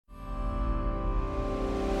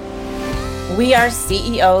We are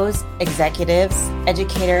CEOs, executives,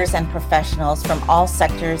 educators, and professionals from all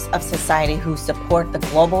sectors of society who support the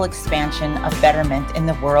global expansion of betterment in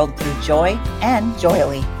the world through joy and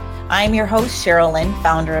JOYELY. I'm your host, Sheryl, Lynn,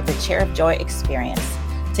 founder of the Chair of Joy Experience.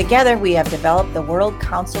 Together, we have developed the World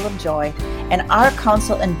Council of Joy, and our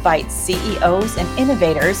council invites CEOs and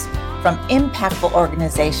innovators from impactful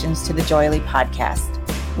organizations to the JOYELY podcast.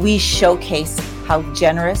 We showcase how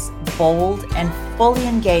generous, bold, and fully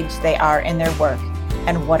engaged they are in their work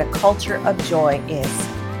and what a culture of joy is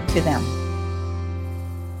to them.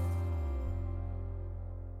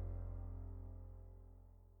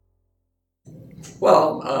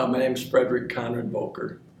 Well, my name is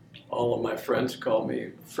Voelker. All of my friends call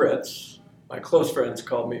me Fritz. My close friends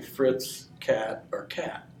call me Fritz, Cat, or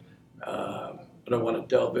Cat. I don't want to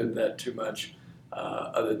delve into that too much,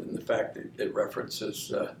 other than the fact that it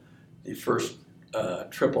references the first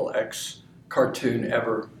triple X cartoon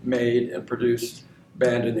ever made and produced,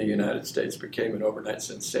 banned in the United States, became an overnight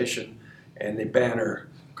sensation, and the banner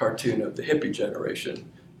cartoon of the hippie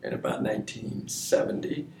generation in about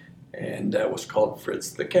 1970, and that was called Fritz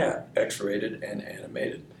the Cat, X-rated and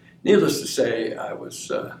animated. Needless to say, I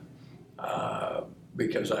was,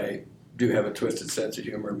 because I do have a twisted sense of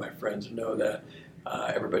humor, and my friends know that,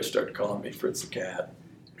 everybody started calling me Fritz the Cat,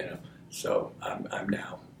 so I'm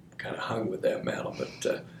now kind of hung with that mantle,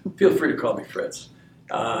 but feel free to call me Fritz.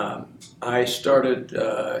 I started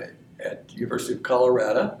at the University of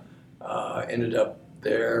Colorado, ended up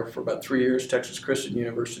there for about 3 years, Texas Christian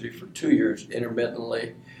University for 2 years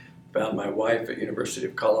intermittently, found my wife at University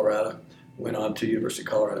of Colorado, went on to University of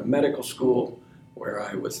Colorado Medical School, where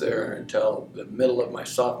I was there until the middle of my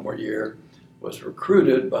sophomore year, was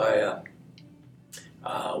recruited by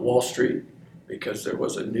Wall Street because there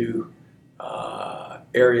was a new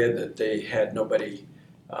area that they had nobody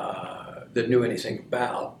that knew anything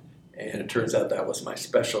about, and it turns out that was my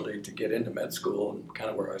specialty to get into med school, and kind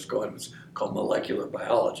of where I was going was called molecular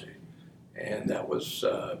biology, and that was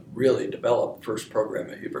really developed, first program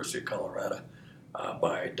at University of Colorado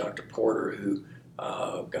by Dr. Porter, who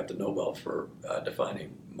got the Nobel for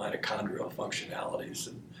defining mitochondrial functionalities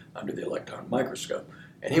under the electron microscope,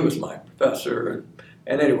 and he was my professor,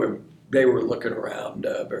 and anyway, they were looking around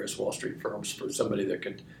various Wall Street firms for somebody that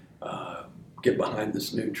could get behind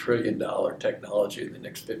this new $1 trillion technology in the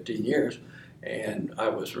next 15 years. And I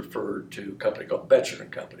was referred to a company called Boettcher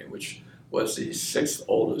and Company, which was the sixth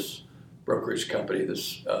oldest brokerage company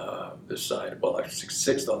this side, well, actually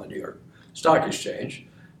sixth on the New York Stock Exchange.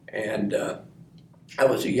 And I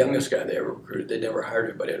was the youngest guy they ever recruited. They never hired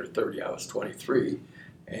anybody under 30. I was 23.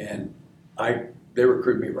 And they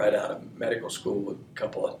recruited me right out of medical school with a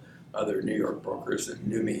couple of other New York brokers that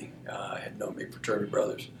knew me, had known me, fraternity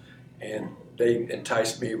brothers, and they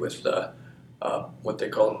enticed me with what they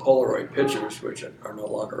called Polaroid pictures, which are no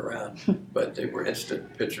longer around, but they were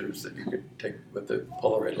instant pictures that you could take with the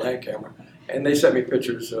Polaroid land camera, and they sent me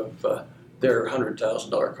pictures of their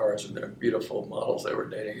 $100,000 cars and their beautiful models they were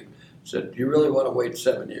dating, and said, "Do you really want to wait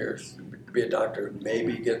 7 years to be a doctor and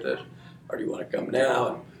maybe get this, or do you want to come now?"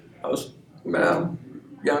 And I was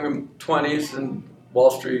young in 20s, and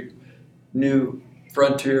Wall Street, new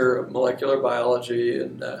frontier of molecular biology,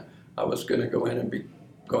 and I was going to go in and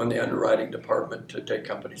go in the underwriting department to take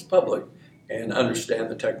companies public and understand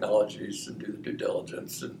the technologies and do the due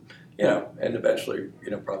diligence, and and eventually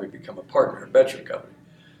probably become a partner in Boettcher Company.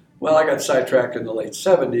 Well, I got sidetracked in the late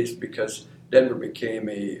 70s because Denver became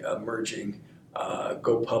a emerging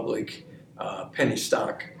go public penny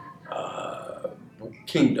stock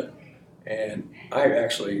kingdom, and I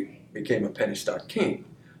actually became a penny stock king,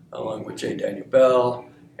 along with J. Daniel Bell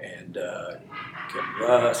and Kim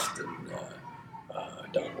Rust and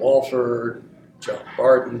Don Walford, John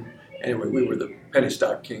Barton. Anyway, we were the penny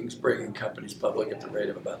stock kings, bringing companies public at the rate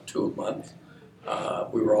of about 2 a month.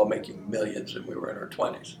 We were all making millions, and we were in our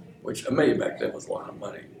 20s, which $1 million back then was a lot of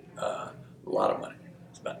money.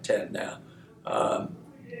 It's about 10 now.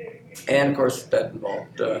 And of course, that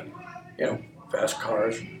involved fast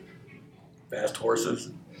cars, fast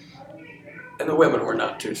horses, and the women were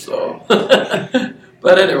not too slow.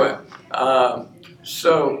 But anyway,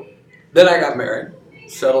 so then I got married,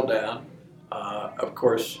 settled down. Of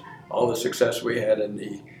course, all the success we had in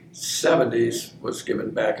the 70s was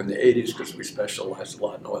given back in the 80s because we specialized a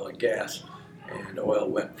lot in oil and gas. And oil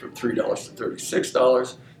went from $3 to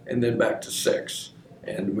 $36 and then back to $6.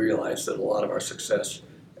 And we realized that a lot of our success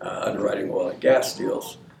underwriting oil and gas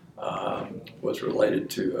deals was related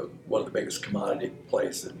to one of the biggest commodity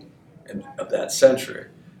plays of that century.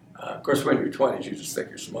 Of course, when you're 20s, you just think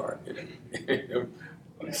you're smart.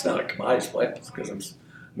 It's not a commodities play. It's because I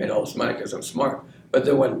made all this money because I'm smart. But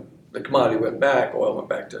then when the commodity went back, oil went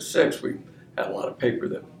back to 6, we had a lot of paper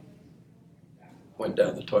that went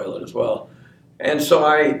down the toilet as well. And so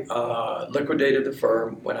I liquidated the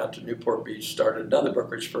firm, went out to Newport Beach, started another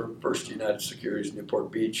brokerage firm, First United Securities,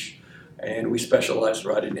 Newport Beach, and we specialized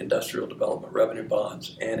writing industrial development revenue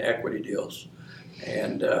bonds and equity deals.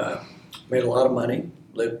 And made a lot of money,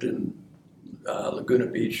 lived in Laguna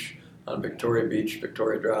Beach, on Victoria Beach,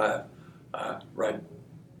 Victoria Drive, right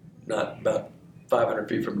not about 500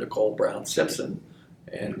 feet from Nicole Brown Simpson,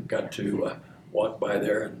 and got to walk by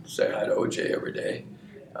there and say hi to OJ every day.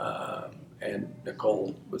 And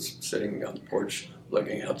Nicole was sitting on the porch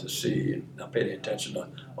looking out to sea and not paying attention to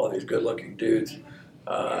all these good-looking dudes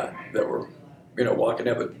that were, walking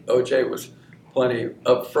in. But OJ was plenty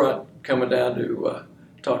up front, coming down to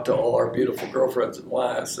talk to all our beautiful girlfriends and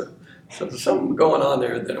wives. So there's something going on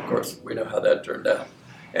there, and then, of course, we know how that turned out.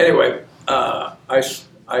 Anyway,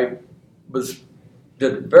 I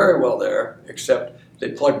did very well there, except they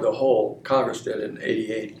plugged the hole Congress did in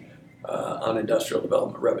 '88 on industrial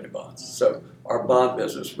development revenue bonds. So our bond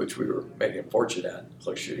business, which we were making a fortune at, it's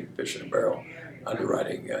like shooting fish in a barrel,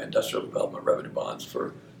 underwriting industrial development revenue bonds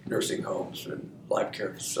for nursing homes and life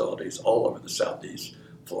care facilities all over the Southeast,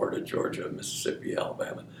 Florida, Georgia, Mississippi,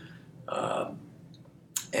 Alabama.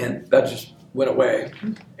 And that just went away.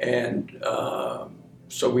 And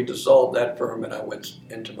so we dissolved that firm, and I went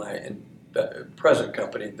into my present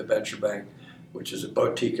company, the Venture Bank, which is a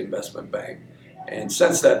boutique investment bank. And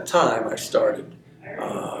since that time, I started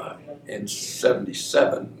in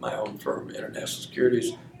 '77 my own firm, International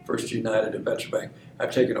Securities, First United and Venture Bank.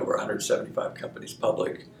 I've taken over 175 companies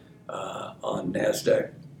public on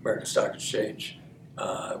NASDAQ, American Stock Exchange,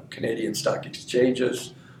 Canadian stock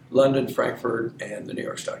exchanges, London, Frankfurt, and the New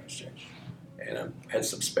York Stock Exchange. And I've had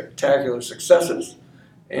some spectacular successes,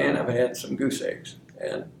 and I've had some goose eggs.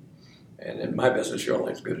 And in my business, you're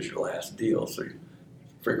only as good as your last deal, so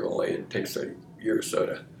frequently it takes a year or so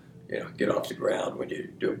to get off the ground when you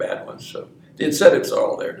do a bad one. So the incentives are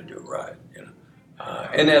all there to do it right.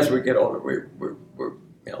 And as we get older, we're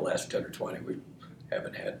last 10 or 20, we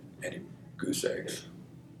haven't had any goose eggs.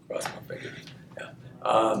 Cross my fingers.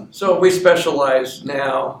 Yeah. So we specialize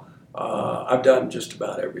now. I've done just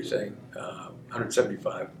about everything.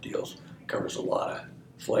 175 deals, covers a lot of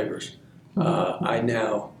flavors. I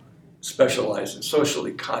now specialize in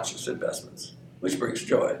socially conscious investments, which brings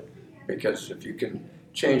joy, because if you can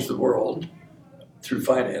change the world through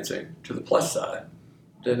financing to the plus side,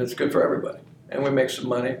 then it's good for everybody. And we make some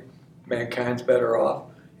money, mankind's better off,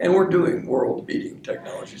 and we're doing world-beating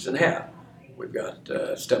technologies and have. We've got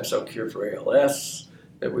stem cell cure for ALS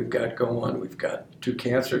that we've got going. We've got 2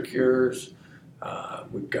 cancer cures.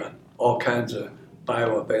 We've got all kinds of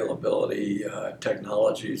bioavailability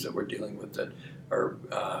technologies that we're dealing with that are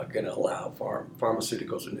going to allow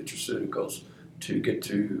pharmaceuticals and nutraceuticals to get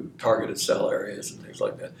to targeted cell areas and things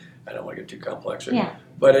like that. I don't want to get too complex here. Yeah.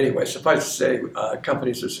 But anyway, suffice to say,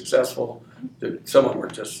 companies are successful. Some of them are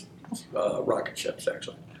just rocket ships,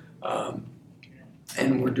 actually.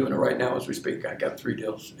 And we're doing it right now as we speak. I got 3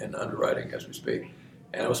 deals in underwriting as we speak.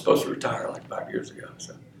 And I was supposed to retire like 5 years ago,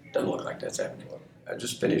 so it doesn't look like that's happening. I'm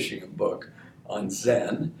just finishing a book on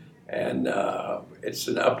Zen, and it's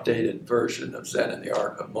an updated version of Zen and the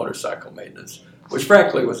Art of Motorcycle Maintenance, which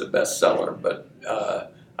frankly was a bestseller, but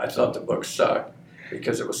I thought the book sucked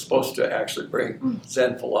because it was supposed to actually bring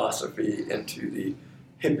Zen philosophy into the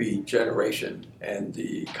hippie generation and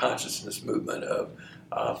the consciousness movement of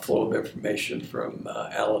flow of information from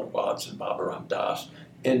Alan Watts and Baba Ram Das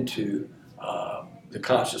into the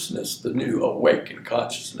consciousness, the new awakened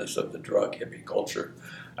consciousness of the drug hippie culture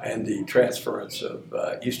and the transference of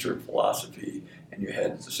Eastern philosophy. And you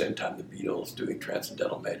had at the same time the Beatles doing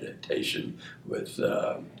transcendental meditation with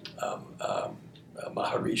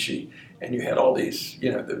Maharishi, and you had all these,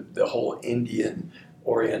 the whole Indian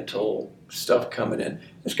Oriental stuff coming in.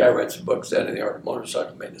 This guy writes a book, Zen and the Art of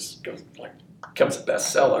Motorcycle Maintenance, becomes a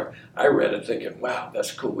bestseller. I read it thinking, wow,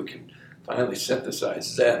 that's cool. We can finally synthesize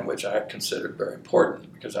Zen, which I considered very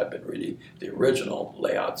important because I've been reading the original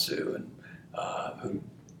Lao Tzu, and who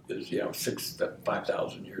is 6,000 to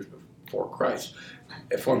 5,000 years before Christ,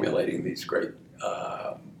 formulating these great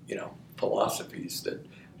philosophies that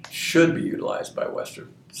should be utilized by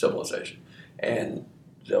Western civilization. And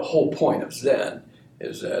the whole point of Zen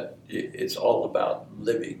is that it's all about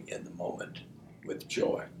living in the moment with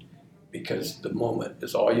joy, because the moment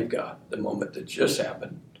is all you've got. The moment that just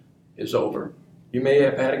happened is over. You may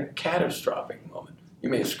have had a catastrophic moment. You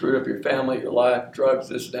may have screwed up your family, your life, drugs,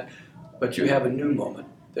 this and that, but you have a new moment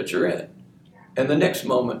that you're in. And the next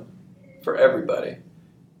moment for everybody,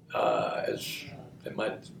 as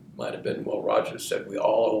might have been, well, Roger said we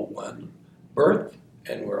all owe one birth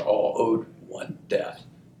and we're all owed one death.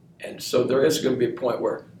 And so there is going to be a point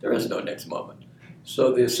where there is no next moment.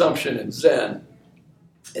 So the assumption in Zen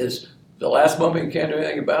is the last moment you can't do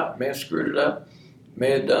anything about, may have screwed it up,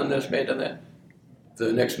 may have done this, may have done that.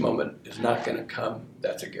 The next moment is not going to come.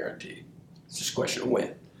 That's a guarantee. It's just a question of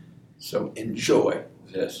when. So enjoy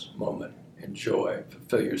this moment. Enjoy,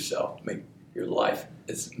 fulfill yourself, make your life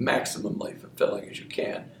as maximally fulfilling as you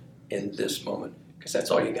can in this moment, because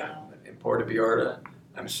that's all you got. In Puerto Vallarta,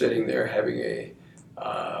 I'm sitting there having a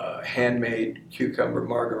handmade cucumber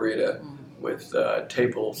margarita with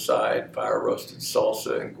table-side fire-roasted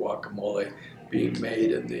salsa and guacamole being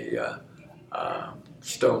made in the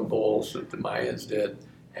stone bowls that the Mayans did,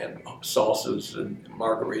 and salsas and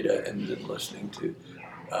margarita, and then listening to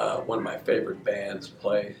one of my favorite bands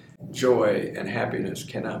play. Joy and happiness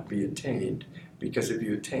cannot be attained, because if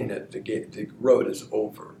you attain it, the road is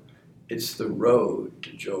over. It's the road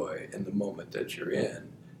to joy in the moment that you're in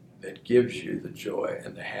that gives you the joy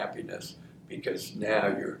and the happiness, because now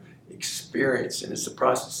you're experiencing, it's the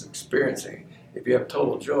process of experiencing. If you have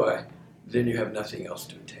total joy, then you have nothing else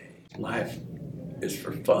to attain. Life is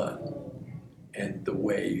for fun, and the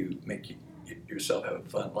way you make yourself have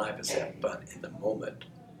fun, life is have fun in the moment.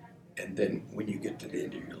 And then when you get to the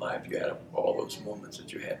end of your life, you have all those moments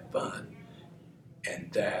that you had fun,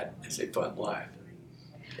 and that is a fun life.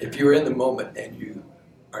 If you're in the moment and you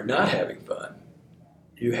are not having fun,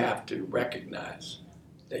 you have to recognize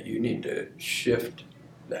that you need to shift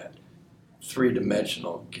that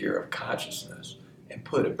three-dimensional gear of consciousness and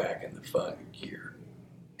put it back in the fun gear.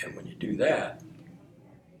 And when you do that,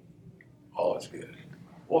 all is good.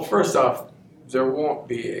 Well, first off, there won't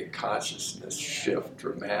be a consciousness shift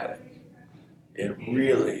dramatic. It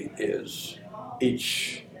really is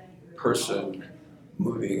each person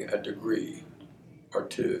moving a degree or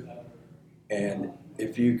two. And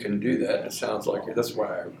if you can do that, it sounds like it. That's why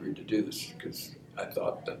I agreed to do this, because I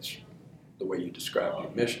thought that's the way you described your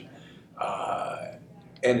mission.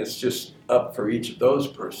 And it's just up for each of those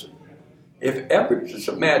persons. Just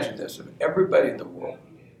imagine this, if everybody in the world,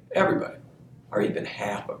 everybody, or even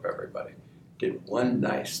half of everybody, did one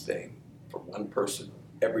nice thing for one person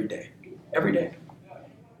every day. Every day.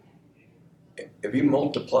 If you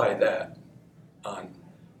multiply that on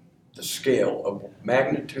the scale of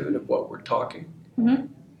magnitude of what we're talking,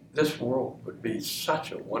 this world would be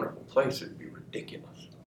such a wonderful place, it would be ridiculous.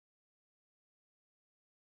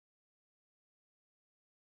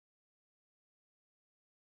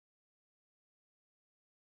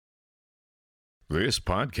 This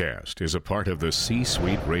podcast is a part of the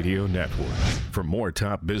C-Suite Radio Network. For more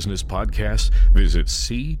top business podcasts, visit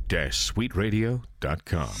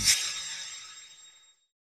c-suiteradio.com.